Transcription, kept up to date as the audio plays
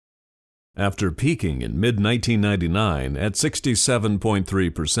After peaking in mid-1999 at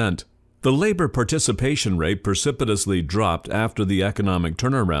 67.3%, the labor participation rate precipitously dropped after the economic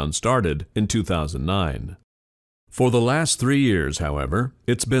turnaround started in 2009. For the last 3 years, however,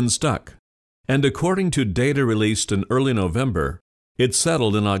 it's been stuck, and according to data released in early November, it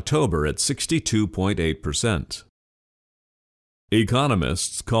settled in October at 62.8%.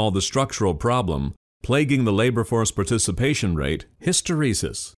 Economists call the structural problem plaguing the labor force participation rate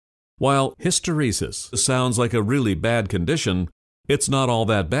hysteresis. While hysteresis sounds like a really bad condition, it's not all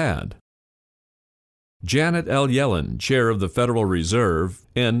that bad. Janet L. Yellen, chair of the Federal Reserve,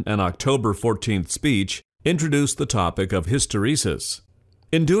 in an October 14th speech, introduced the topic of hysteresis.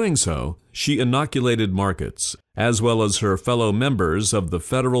 In doing so, she inoculated markets, as well as her fellow members of the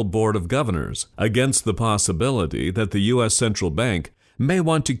Federal Board of Governors, against the possibility that the U.S. Central Bank may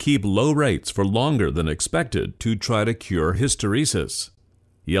want to keep low rates for longer than expected to try to cure hysteresis.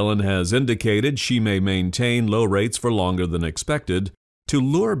 Yellen has indicated she may maintain low rates for longer than expected to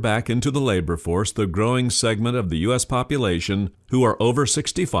lure back into the labor force the growing segment of the U.S. population who are over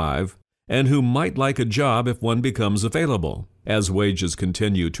 65 and who might like a job if one becomes available, as wages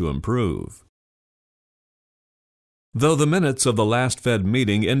continue to improve. Though the minutes of the last Fed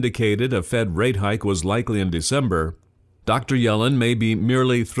meeting indicated a Fed rate hike was likely in December, Dr. Yellen may be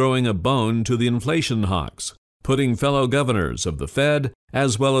merely throwing a bone to the inflation hawks, putting fellow governors of the Fed,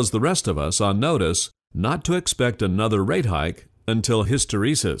 as well as the rest of us, on notice not to expect another rate hike until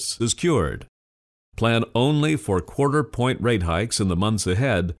hysteresis is cured. Plan only for quarter-point rate hikes in the months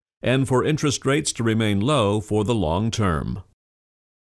ahead and for interest rates to remain low for the long term.